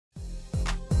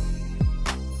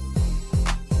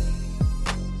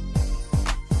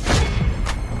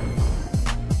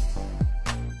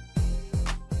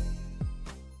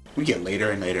We get later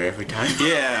and later every time.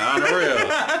 Yeah, on the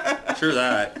real. Sure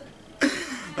that.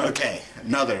 Okay,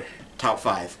 another top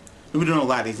 5. We've been doing a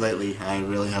lot of these lately. I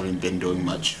really haven't been doing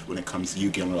much when it comes to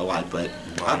Yu-Gi-Oh! A lot, but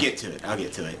I'll get to it.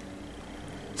 Wow.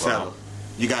 So,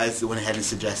 you guys went ahead and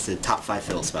suggested top 5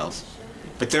 field spells.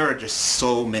 But there are just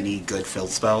so many good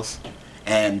field spells.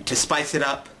 And to spice it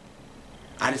up,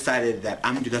 I decided that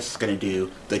I'm just going to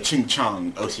do the Ching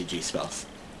Chong OCG spells.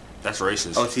 That's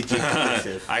racist. OCG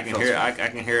collective. I can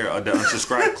hear the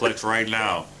unsubscribe clicks right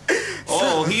now.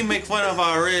 Oh, he make fun of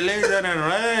our religion and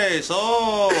race.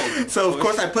 Oh. So of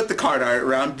course I put the card art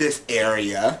around this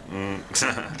area,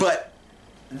 but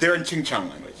they're in Ching Chong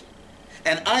language,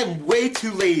 and I'm way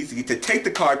too lazy to take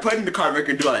the card, put it in the card maker,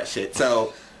 and do all that shit.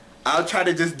 So I'll try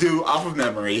to just do off of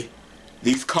memory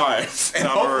these cards, and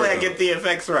hopefully I get the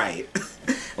effects right.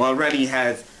 Well, Rennie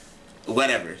has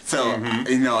whatever. So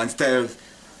you know, instead of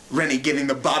Rennie getting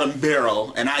the bottom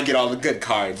barrel and I get all the good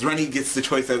cards, Rennie gets the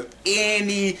choice of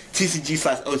any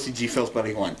TCG/OCG field spell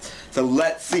he wants. So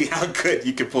let's see how good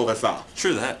you can pull this off.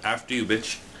 Sure that. After you,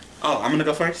 bitch. Oh, I'm gonna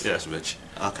go first? Yes, bitch.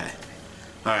 Okay.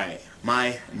 Alright,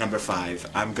 my number 5,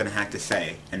 I'm gonna have to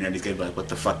say, and Rennie's gonna be like, what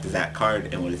the fuck does that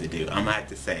card and what does it do? I'm gonna have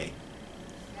to say,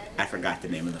 I forgot the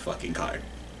name of the fucking card.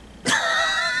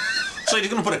 So you're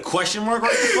gonna put a question mark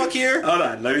right the fuck here? Hold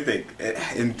on, let me think.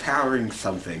 Empowering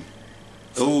something.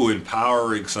 Oh,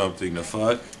 empowering something, the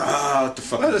fuck? Oh, what the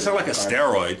fuck? That sounds like a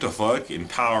steroid, the fuck?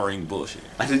 Empowering bullshit.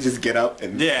 I should just get up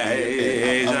and... Yeah,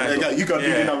 exactly. You gonna do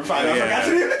your number 5, I forgot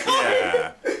to do the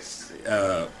card!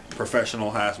 Yeah.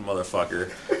 Professional ass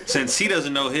motherfucker. Since he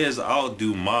doesn't know his, I'll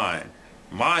do mine.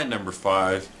 My number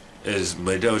 5 is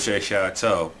Medoche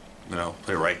Chateau. You know,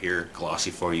 put it right here,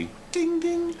 glossy for you. Ding,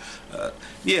 ding.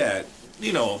 Yeah.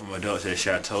 You know what Medoche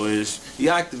Chateau is. You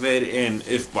activate it, and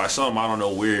if by some, I don't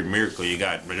know, weird miracle, you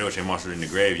got Medoche monsters in the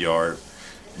graveyard,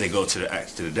 they go to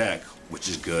the deck, which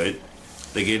is good.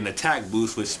 They get an attack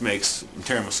boost, which makes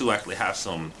Tiramisu actually have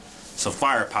some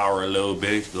firepower a little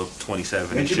bit. Go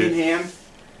 27 and shit. Did you mean hand?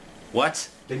 What?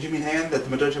 Did you mean hand? That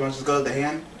the Medoche monsters go to the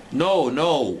hand?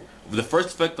 No. The first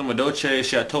effect of Medoche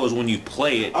Chateau is when you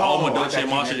play it, all Medoche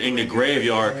monsters in the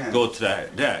graveyard go to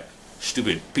that deck.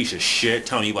 Stupid piece of shit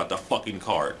telling you about the fucking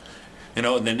card. You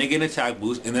know, and then they get an attack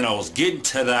boost, and then I was getting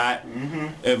to that.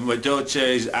 If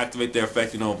Medoches activate their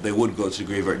effect, you know, they wouldn't go to the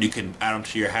graveyard. You can add them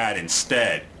to your hat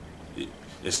instead.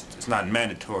 It's not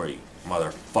mandatory,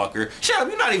 motherfucker. Shut up,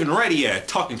 you're not even ready yet.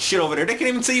 Talking shit over there. They can't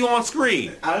even see you on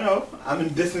screen. I don't know. I'm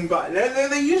in disembodied.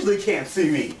 They usually can't see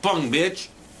me. Bung, bitch.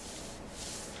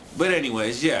 But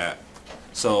anyways, yeah.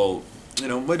 So, you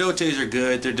know, Medoches are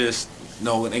good. They're just...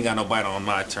 No, it ain't got no bite on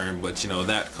my turn, but you know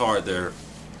that card there,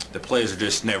 the plays are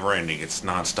just never ending. It's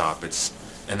non-stop. And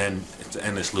then it's an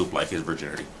endless loop like his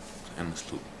virginity.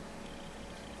 Endless loop.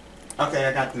 Okay,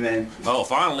 I got the name. Oh,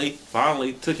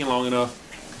 finally, took you long enough.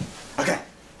 Okay.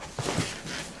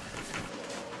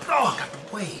 Oh, I got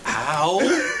the way. Ow!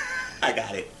 I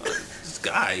got it. This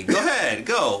guy, go ahead,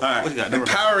 go. All right. What you got?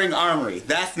 Empowering Armory.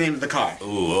 That's the name of the card.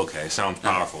 Ooh, okay, sounds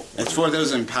powerful. It's for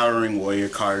those empowering warrior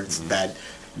cards that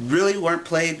really weren't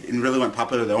played and really weren't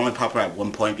popular. They're only popular at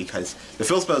one point because the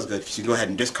field spell is good. You can go ahead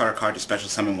and discard a card to special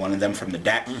summon one of them from the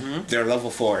deck. They're level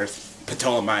 4s,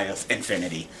 Ptolemaeus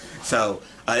Infinity. So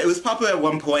it was popular at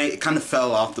one point. It kind of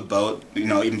fell off the boat, you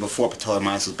know, even before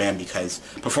Ptolemaeus was banned because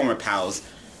Performer Pals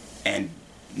and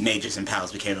Mages and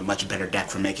Pals became a much better deck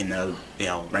for making the, you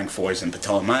know, rank 4s and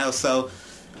Ptolemaeus. So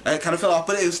it kind of fell off,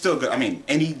 but it was still good. I mean,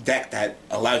 any deck that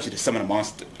allows you to summon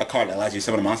a card that allows you to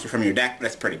summon a monster from your deck,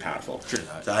 that's pretty powerful. Sure.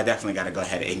 So I definitely got to go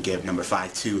ahead and give number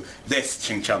 5 to this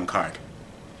Ching Chong card.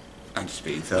 On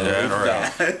speed, so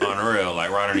yeah, unreal. Like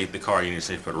right underneath the card, you need to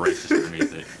say put racist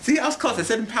underneath it. See, I was close. I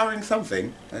said empowering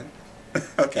something.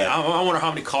 Okay. I wonder how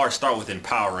many cards start with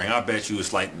empowering. I bet you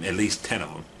it's like at least 10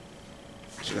 of them.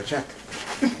 I should go check.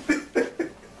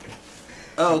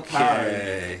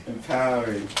 Okay.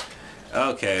 Empowering.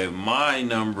 Okay, my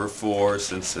number 4,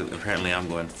 since apparently I'm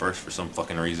going first for some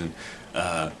fucking reason,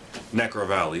 Necro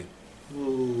Valley.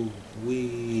 Ooh,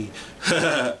 wee.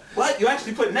 What? You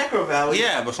actually put Necro Valley?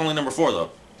 Yeah, but it's only number 4 though.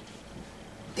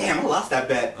 Damn, I lost that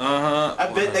bet.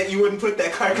 I bet that you wouldn't put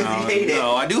that card because you hate it.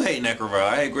 No, I do hate Necro Valley.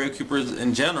 I hate Gravekeepers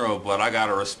in general, but I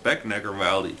gotta respect Necro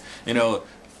Valley. You know,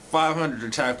 500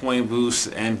 attack point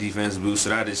boost and defense boost, so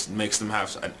that just makes them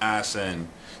have an ass and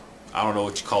I don't know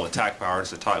what you call attack power.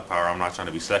 It's attack power. I'm not trying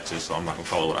to be sexist, so I'm not going to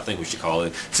call it what I think we should call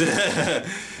it.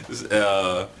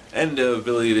 And the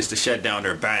ability is to shut down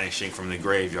their banishing from the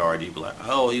graveyard. You'd be like,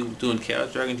 oh, you doing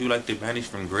Chaos Dragons? You like to banish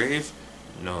from grave?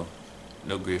 No.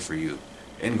 No grave for you.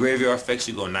 In graveyard effects,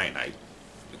 you go night-night.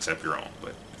 Except your own.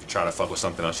 But if you try to fuck with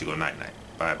something else, you go night-night.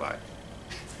 Bye-bye.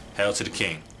 Hail to the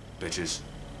king. bitches.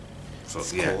 So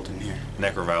It's yeah, cold in here.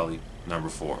 Necro Valley, number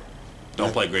 4.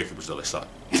 Don't play Grapefruit Brazil, they suck.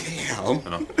 Damn. You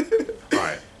know?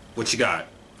 Alright, what you got?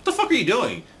 What the fuck are you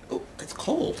doing? Oh, it's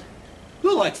cold. You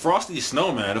look like Frosty the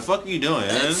Snowman. The fuck are you doing,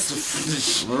 man?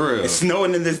 For real. It's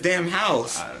snowing in this damn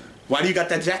house. Why do you got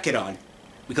that jacket on?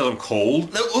 Because I'm cold?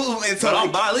 Ooh, it's But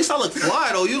like, at least I look fly,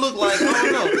 though. You look like, I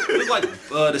don't know, you look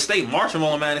like the state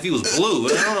marshmallow man if he was blue.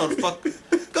 I don't know the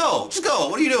fuck. Go. Just go.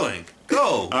 What are you doing?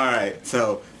 Go. Alright,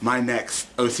 so my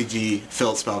next OCG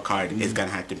field spell card is going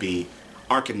to have to be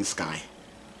Arc in the Sky.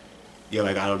 You're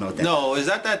like, I don't know what that No, is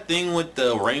that thing with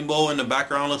the rainbow in the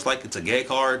background? Looks like it's a gay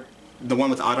card. The one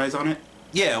with odd eyes on it?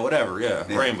 Yeah, whatever. Yeah,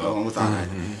 The rainbow. one with odd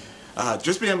eyes.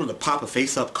 Just being able to pop a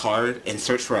face-up card and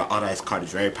search for an odd eyes card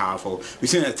is very powerful. We've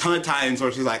seen it a ton of times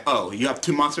where she's like, oh, you have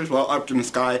 2 monsters? Well, Arc in the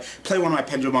Sky, play one of my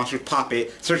pendulum monsters, pop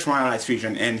it, search for my odd eyes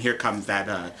fusion, and here comes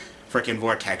that freaking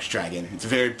Vortex Dragon. It's a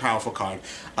very powerful card.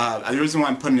 The reason why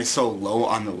I'm putting it so low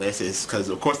on the list is because,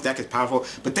 of course, the deck is powerful,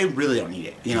 but they really don't need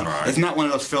it. You know, Right. It's not one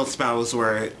of those field spells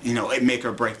where, you know, it make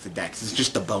or break the decks. It's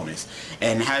just a bonus.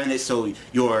 And having it so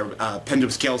your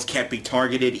pendulum scales can't be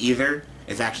targeted either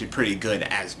is actually pretty good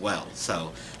as well.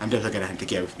 So I'm definitely going to have to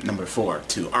give number 4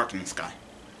 to Arc in the Sky.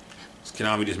 Is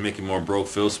Konami just making more broke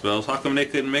field spells? How come they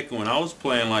couldn't make it when I was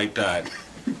playing like that?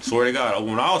 Swear to God,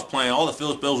 when I was playing, all the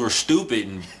field spells were stupid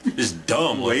and just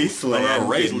dumb. Wasteland,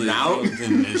 Wasteland now?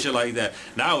 and shit like that.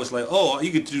 Now it's like, oh,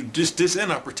 you could do this and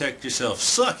not protect yourself.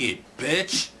 Suck it,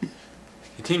 bitch.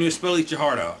 Continue to spell, eat your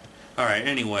heart out. All right,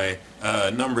 anyway,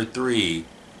 number 3,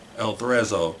 El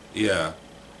Threzo. Yeah.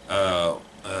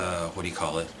 What do you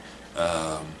call it?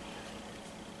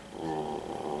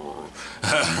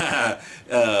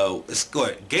 It's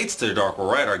good. Gates to the Dark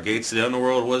World, right? Or Gates to the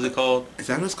Underworld, what is it called? Is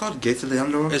that what it's called? Gates of the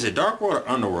Underworld? Is it Dark World or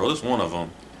Underworld? It's one of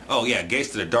them. Oh yeah, Gates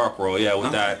to the Dark World, yeah,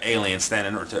 with that alien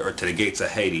standing or to the gates of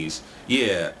Hades.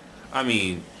 Yeah, I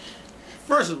mean,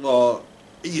 first of all,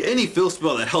 any field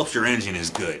spell that helps your engine is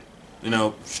good. You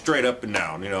know, straight up and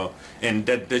down, you know, and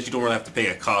that you don't really have to pay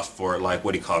a cost for it, like,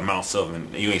 what do you call it, Mount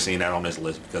Sylvan. You ain't seeing that on this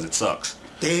list because it sucks.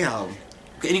 Damn.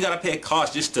 And you gotta pay a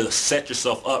cost just to set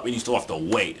yourself up, and you still have to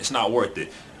wait. It's not worth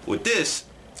it. With this,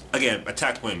 again,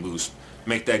 attack point boost.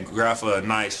 Make that graph a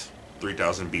nice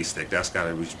 3000 beat stick. That's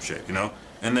gotta be some shit, you know?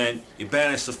 And then you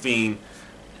banish the Fiend,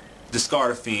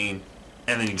 discard a Fiend,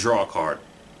 and then you draw a card.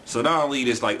 So not only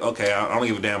is like, okay, I don't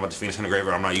give a damn about the Phoenix in the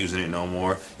graveyard, I'm not using it no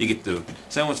more. You get to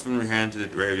send one from your hand to the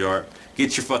graveyard,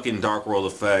 get your fucking Dark World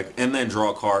effect, and then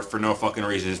draw a card for no fucking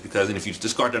reasons, because then if you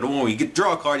discard that one, you get to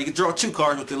draw a card, you can draw 2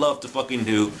 cards, what they love to fucking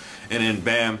do, and then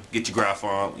bam, get your graph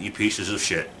on, you pieces of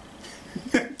shit.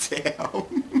 Damn.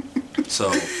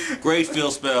 So, great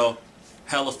field spell,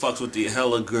 hella fucks with the,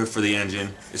 hella good for the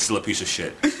engine, it's still a piece of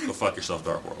shit. Go fuck yourself,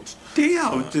 Dark Worlds.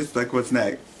 Damn. Just like, what's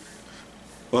next?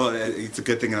 Well, it's a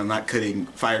good thing I'm not putting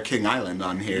Fire King Island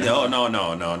on here. No.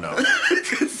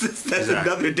 Because that's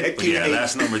another deck you Yeah, hate.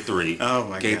 that's number 3. Oh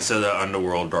my Gates God. of the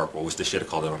Underworld, Dark World. Wish they should have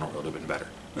called it Underworld. Would have been better.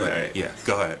 But, Right. yeah,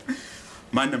 go ahead.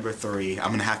 My number 3, I'm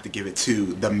going to have to give it to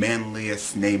the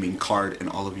manliest naming card in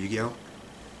all of Yu-Gi-Oh!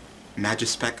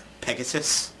 Magispec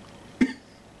Pegasus.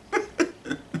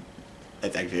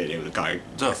 That's actually the name of the card.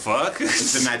 The fuck?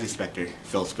 It's the Magispector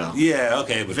field spell. Yeah,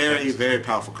 okay, but Very, very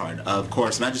powerful card. Of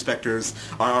course, Magispectors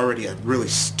are already a really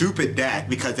stupid deck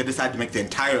because they decided to make the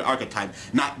entire archetype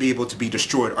not be able to be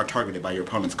destroyed or targeted by your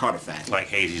opponent's card effect. like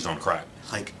Hazy's on crack.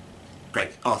 Like, great,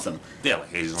 awesome. Yeah,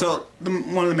 like Hazy's on So, crack.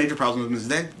 one of the major problems is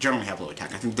they generally have low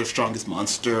attack. I think their strongest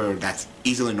monster that's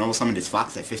easily normal summoned is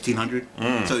Fox at 1500.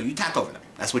 So you attack over them.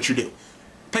 That's what you do.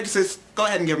 Pegasus, go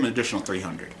ahead and give them an additional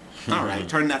 300. Alright,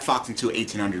 turn that Fox into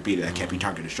 1800 beta that can't be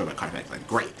targeted destroyed by card effect. Like,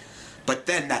 great. But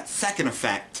then that second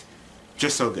effect,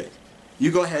 just so good.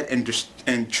 You go ahead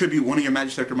and tribute one of your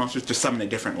Magispector monsters to summon a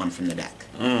different one from the deck.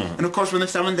 And of course, when they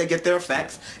summon, they get their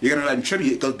effects. You're going to let them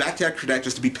tribute. It goes back to your extra deck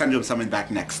just to be pendulum summoned back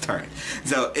next turn.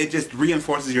 So it just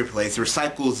reinforces your plays,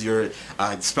 recycles your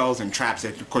spells and traps.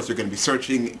 And of course, you're going to be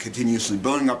searching, continuously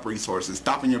building up resources,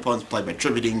 stopping your opponent's play by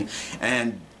tributing,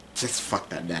 and just fuck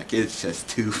that deck. It's just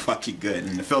too fucking good.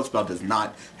 And the field spell does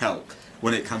not help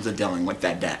when it comes to dealing with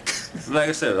that deck. Like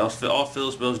I said, all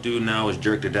field spells do now is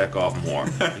jerk the deck off more.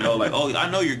 You know, like, oh, I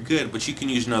know you're good, but you can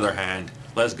use another hand.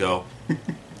 Let's go.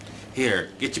 Here,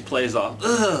 get your plays off.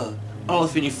 Ugh, all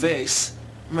up in your face.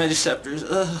 Magiceptors,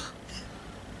 ugh.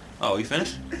 Oh, you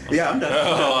finished? Yeah, I'm done.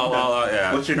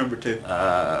 Yeah. What's your number 2?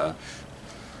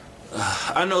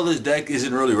 I know this deck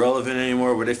isn't really relevant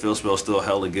anymore, but they field spell still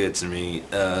hella good to me.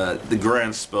 The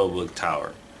Grand Spellbook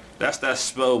Tower. That's that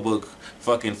spell book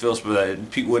fucking field spell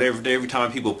that people, every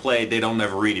time people play, they don't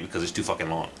never read it because it's too fucking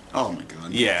long. Oh my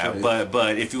god. Yeah,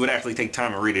 but if you would actually take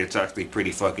time and read it, it's actually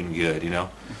pretty fucking good, you know?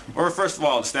 Or first of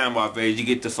all, the standby phase, you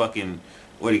get the fucking,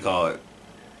 what do you call it?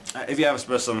 If you have a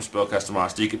special summon spellcaster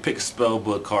monster, you can pick a spell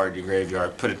book card in your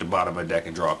graveyard, put it at the bottom of the deck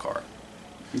and draw a card.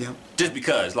 Yep. Just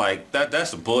because, like, that's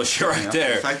some bullshit right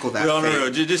there. Cycle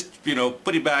that. Just, you know,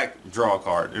 put it back, draw a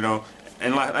card, you know?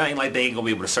 And like, I ain't like they ain't gonna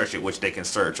be able to search it, which they can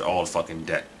search all the fucking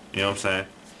deck. You know what I'm saying?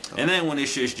 And then when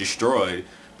this shit's destroyed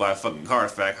by a fucking card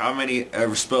effect, how many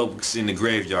ever spellbooks in the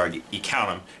graveyard, you count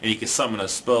them, and you can summon a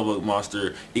spellbook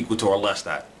monster equal to or less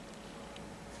that.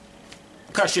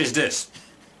 What kind of shit is this?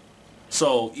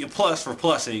 So you plus for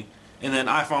plussing, and then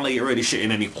I finally get rid of shit, and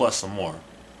then you plus some more.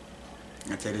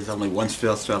 I'd say there's only one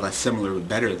spell that's similar but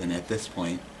better than at this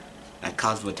point. At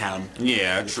Cosmotown.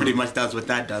 Yeah, it pretty much does what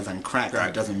that does on crack.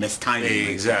 It doesn't miss timing.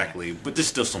 Exactly. But this is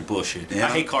still some bullshit. Yeah.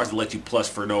 I hate cards that let you plus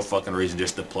for no fucking reason,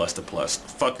 just to plus to plus.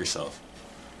 Fuck yourself.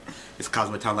 Is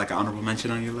Cosmotown like an honorable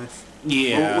mention on your list?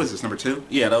 Yeah. What was this, number 2?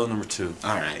 Yeah, that was number 2.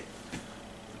 Alright.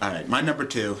 Alright, my number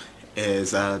 2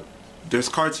 is, there's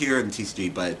cards here in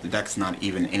TCG, but the deck's not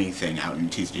even anything out in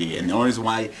TCG. And the only reason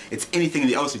why it's anything in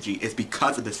the OCG is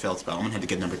because of this failed spell. I'm going to have to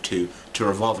get number 2 to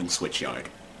Revolving Switchyard.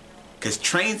 Because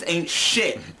trains ain't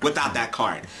shit without that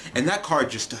card. And that card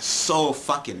just does so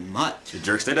fucking much. It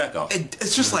jerks the deck off.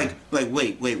 It's just like,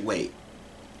 wait.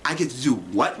 I get to do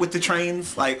what with the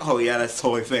trains? Like, oh yeah, that's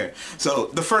totally fair.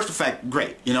 So the first effect,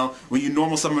 great. You know, when you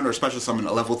normal summon or special summon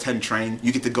a level 10 train,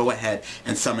 you get to go ahead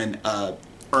and summon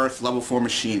Earth level 4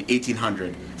 machine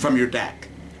 1800 from your deck.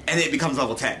 And it becomes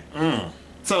level 10.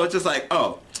 So it's just like,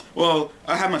 oh, well,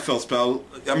 I have my fill spell.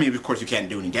 I mean, of course you can't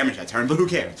do any damage that turn, but who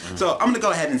cares? So I'm going to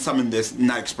go ahead and summon this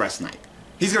Night Express Knight.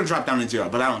 He's going to drop down to 0,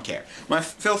 but I don't care. My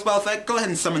fill spell effect, go ahead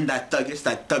and summon that Thuggish,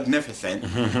 that Thugnificent,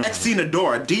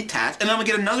 Exenadora, detach, and I'm going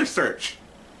to get another search.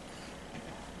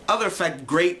 Other effect,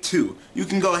 great too. You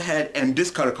can go ahead and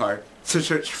discard a card to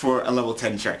search for a level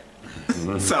 10 train.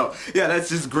 So yeah, that's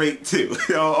just great too.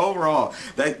 You know, overall,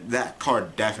 that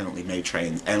card definitely made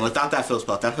trains. And without that fill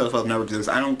spell never does.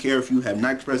 I don't care if you have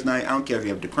Night Express Knight. I don't care if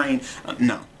you have Decrane.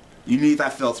 No, you need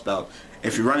that fill spell.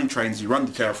 If you're running trains, you run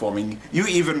the terraforming. You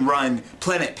even run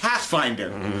Planet Pathfinder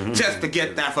just to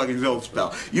get that fucking fill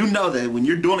spell. You know that when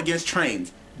you're doing against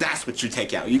trains, that's what you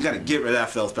take out. You gotta get rid of that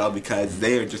fill spell because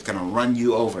they are just gonna run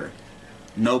you over.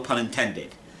 No pun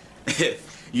intended.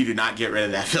 If you do not get rid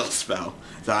of that fill spell.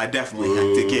 So I definitely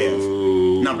have to give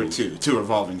number 2 to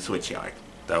Revolving Switchyard.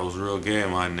 That was a real game,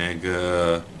 my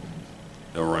nigga.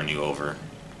 They'll run you over.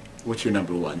 What's your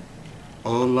number 1?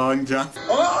 Oh, Long John.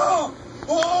 Oh!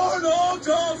 Oh, Long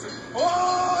Johnson!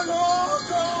 Oh, Long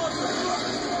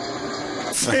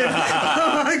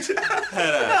Johnson!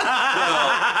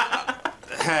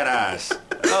 Head ass.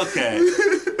 Okay.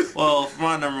 Well, for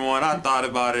my number 1, I thought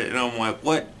about it, and I'm like,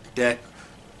 what deck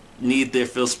need their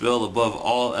fill spell above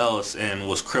all else and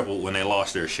was crippled when they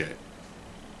lost their shit?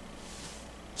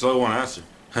 So I want to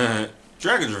answer.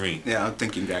 Dragon's Ravine. Yeah, I'm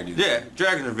thinking Dragon's Ravine. Yeah,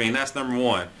 Dragon's Ravine, that's number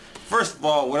 1. First of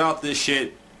all, without this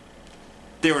shit,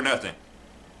 they were nothing.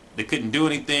 They couldn't do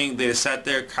anything. They just sat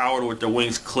there cowered with their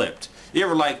wings clipped. You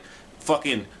ever like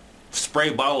fucking spray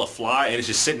bottle a fly and it's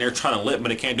just sitting there trying to live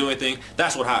but it can't do anything?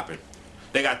 That's what happened.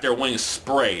 They got their wings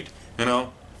sprayed, you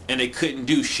know, and they couldn't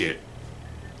do shit.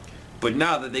 But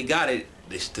now that they got it,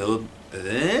 they still,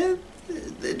 they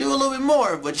do a little bit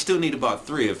more, but you still need about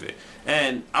 3 of it.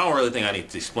 And I don't really think I need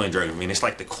to explain Dragon. I mean, it's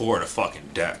like the core of the fucking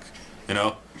deck, you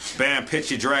know? Bam,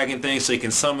 pitch your dragon thing so you can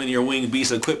summon your winged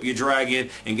beast, equip your dragon,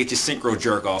 and get your synchro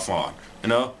jerk off on, you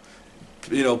know?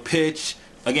 You know, pitch,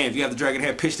 again, if you have the dragon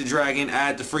head, pitch the dragon,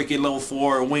 add the freaking level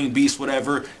 4 winged beast,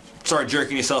 whatever, start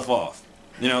jerking yourself off.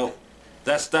 You know,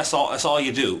 that's all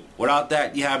you do. Without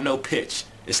that, you have no pitch.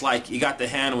 It's like you got the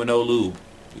hand with no lube.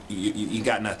 You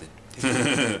got nothing.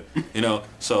 You know,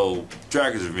 so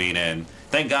Dragon's Ravine, and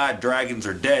thank God dragons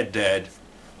are dead.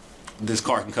 This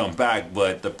card can come back,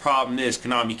 but the problem is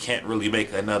Konami can't really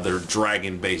make another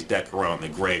dragon-based deck around the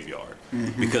graveyard.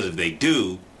 Because if they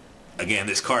do, again,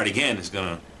 this card again is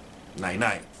gonna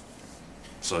night.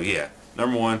 So yeah,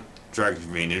 number 1, Dragon's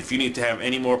Ravine. And if you need to have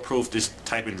any more proof, just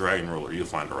type in Dragon Ruler. You'll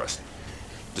find the rest.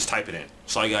 Just type it in.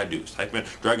 That's all you gotta do. Just type in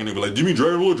Dragon and be like, do you mean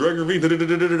Dragon Ruler, Dragon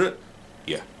Ravine?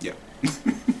 Yeah.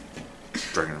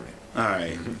 Dragon Ravine.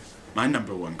 Alright. My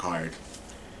number 1 card.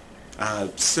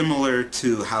 Similar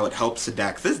to how it helps the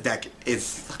deck, this deck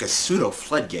is like a pseudo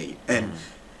floodgate, and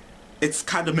it's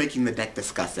kind of making the deck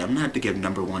disgusting. I'm gonna have to give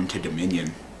number 1 to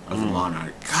Dominion of the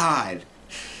Monarch. God,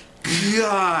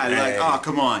 like, oh,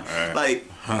 come on. Like,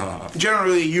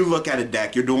 generally, you look at a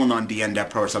deck, you're dueling on DN Deck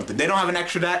Pro or something. They don't have an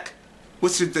extra deck.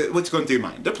 what's going through your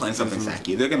mind? They're playing something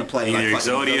sacky. They're gonna play either like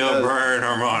Exodia, Burn,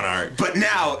 or Monarch. But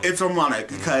now it's a Monarch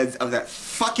because of that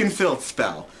fucking filth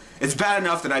spell. It's bad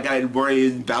enough that I gotta worry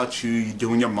about you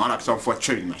doing your Monarch so forth,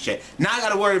 triggering my shit. Now I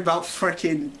gotta worry about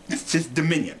freaking just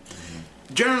Dominion.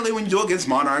 Generally, when you do against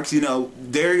Monarchs, you know,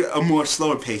 they're a more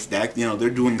slower paced deck. You know, they're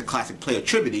doing the classic play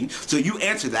attributing. So you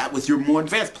answer that with your more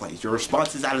advanced plays. Your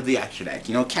responses out of the extra deck.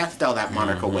 You know, cast out that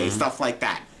Monarch away, stuff like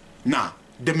that. Nah,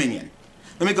 Dominion.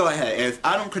 Let me go ahead. If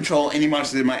I don't control any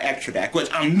monsters in my extra deck, which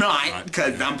I'm not,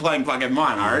 because I'm playing fucking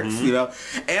Monarchs, you know,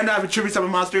 and I have a tribute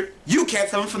summon monster, you can't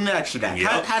summon from the extra deck.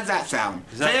 Yep. How's that sound?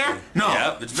 Exactly. Fair? No.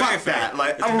 Yep, it's very Fuck fair. that.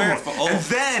 Like, It's very fair. and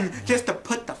then, just to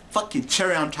put the fucking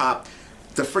cherry on top,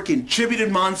 the freaking tributed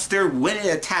monster, when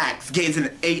it attacks, gains an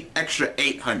extra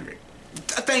 800.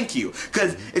 Thank you.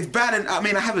 Because it's bad, I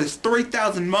mean, I have this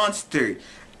 3,000 monster.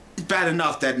 It's bad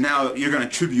enough that now you're going to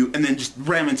tribute and then just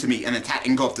ram into me and attack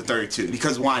and go up to 32.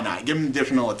 Because why not? Give him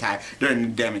additional attack during the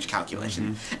damage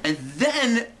calculation. And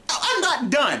then, I'm not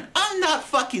done. I'm not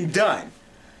fucking done.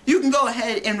 You can go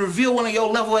ahead and reveal one of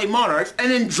your level 8 Monarchs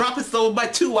and then drop its level by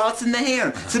 2 while it's in the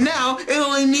hand. So now it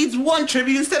only needs 1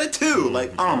 tribute instead of 2.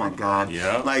 Like, oh my god.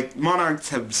 Yeah. Like, Monarchs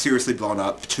have seriously blown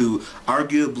up to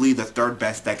arguably the 3rd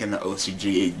best deck in the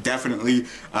OCG. Definitely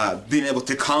being able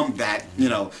to combat, you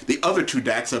know, the other 2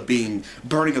 decks of being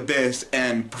Burning Abyss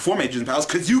and Perform Agent Palace,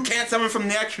 because you can't summon from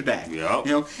the extra deck. Yep.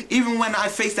 You know, even when I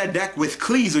face that deck with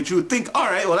Cleese, which you would think,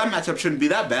 alright, well that matchup shouldn't be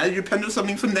that bad. You pendulum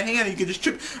something from the hand, you can just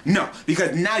trip. No,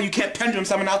 because now you can't pendulum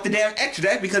summon out the damn extra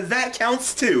deck because that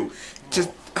counts too. Just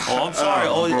Oh, I'm sorry.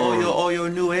 All your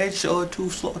new edge too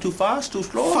slow, too fast, too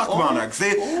slow. fuck Monarchs.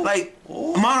 They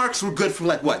Monarchs were good for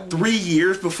like what 3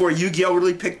 years before Yu-Gi-Oh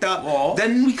really picked up.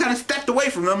 Then we kind of stepped away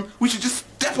from them. We should just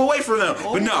step away from them.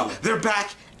 But no, they're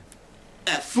back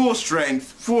at full strength,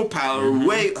 full power,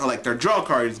 like their draw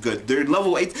card is good. They're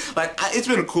level 8. Like, it's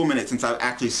been a cool minute since I've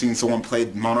actually seen someone play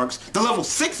Monarchs. The level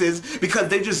 6s, because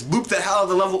they just loop the hell out of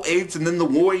the level 8s and then the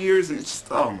Warriors, and it's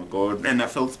just, oh my god. And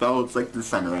that field spell, it's like the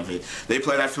center of it. They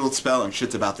play that field spell and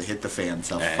shit's about to hit the fan,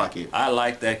 so fuck it. I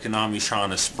like that Konami's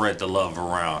trying to spread the love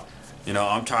around. You know,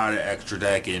 I'm tired of extra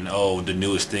deck and, oh, the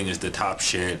newest thing is the top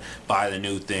shit. Buy the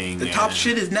new thing. The top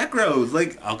shit is Necros.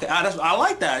 Like, okay, I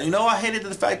like that. You know, I hated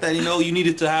the fact that, you know, you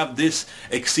needed to have this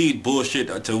exceed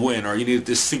bullshit to win, or you needed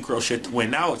this synchro shit to win.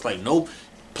 Now it's like, nope.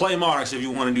 Play Monarchs if you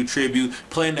want to do tribute.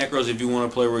 Play Necros if you want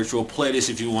to play ritual. Play this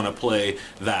if you want to play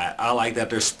that. I like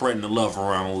that they're spreading the love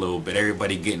around a little bit.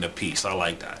 Everybody getting a piece. I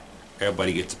like that.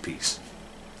 Everybody gets a piece.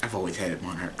 I've always hated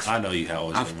Monarchs. I know you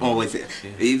have. I've always,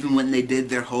 even when they did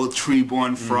their whole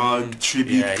Treeborn Frog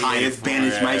tribute, Caius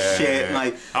banished my shit.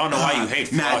 Like, I don't know why you hate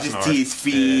Frog Majesty's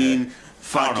Fiend.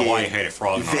 I don't know why you hated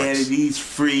Frog Narcs. Vanity's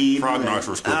Free. Frog Narcs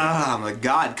was cool. Oh my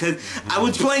god, because I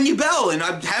was playing Yubel and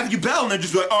I'd have Yubel and they're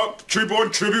just like, oh,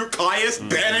 Treeborn tribute, Caius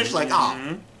banished. Like,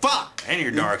 oh, fuck. And your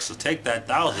dark, so take that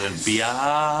 1,000,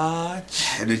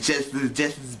 biatch. And it's just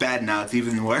as bad now. It's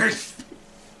even worse.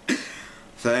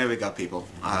 So there we go, people.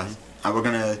 We're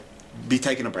gonna be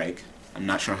taking a break. I'm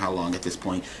not sure how long at this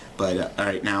point, but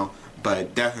alright now.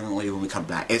 But definitely when we come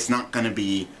back, it's not gonna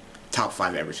be top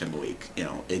 5 every single week. You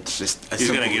know, it's just.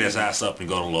 He's gonna get his ass up and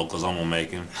go to locals. I'm gonna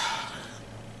make him.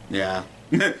 Yeah.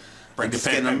 Break the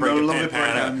pan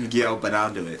out. Yo, but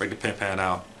I'll do it. Break the pan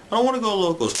out. I don't want to go to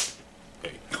locals.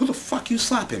 Hey. Who the fuck you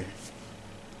slapping?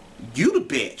 You the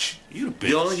bitch. You the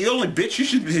bitch. The only bitch you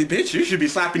should be. Bitch, you should be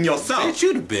slapping yourself. Bitch,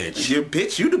 you the bitch. You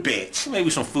bitch. You the bitch. Maybe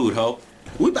some food, Hope.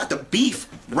 We about to beef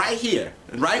right here,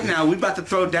 right now. We about to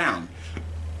throw down.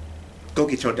 Go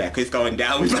get your deck. It's going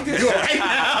down. We about to do it right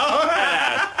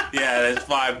now. Yeah, that's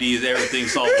 5Ds. Everything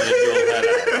salted and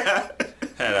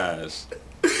head ass.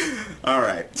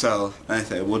 Alright, so like I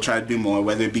said, we'll try to do more,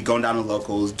 whether it be going down to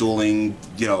locals, dueling,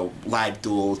 you know, live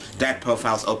duels, deck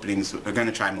profiles, openings. We're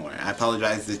gonna try more. I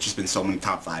apologize, there's just been so many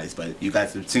top 5s, but you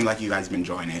guys, it seems like you guys have been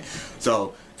enjoying it.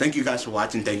 So thank you guys for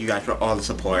watching, thank you guys for all the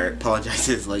support. Apologize,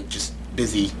 it's like just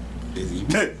busy.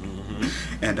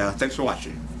 And thanks for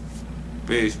watching.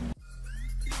 Peace.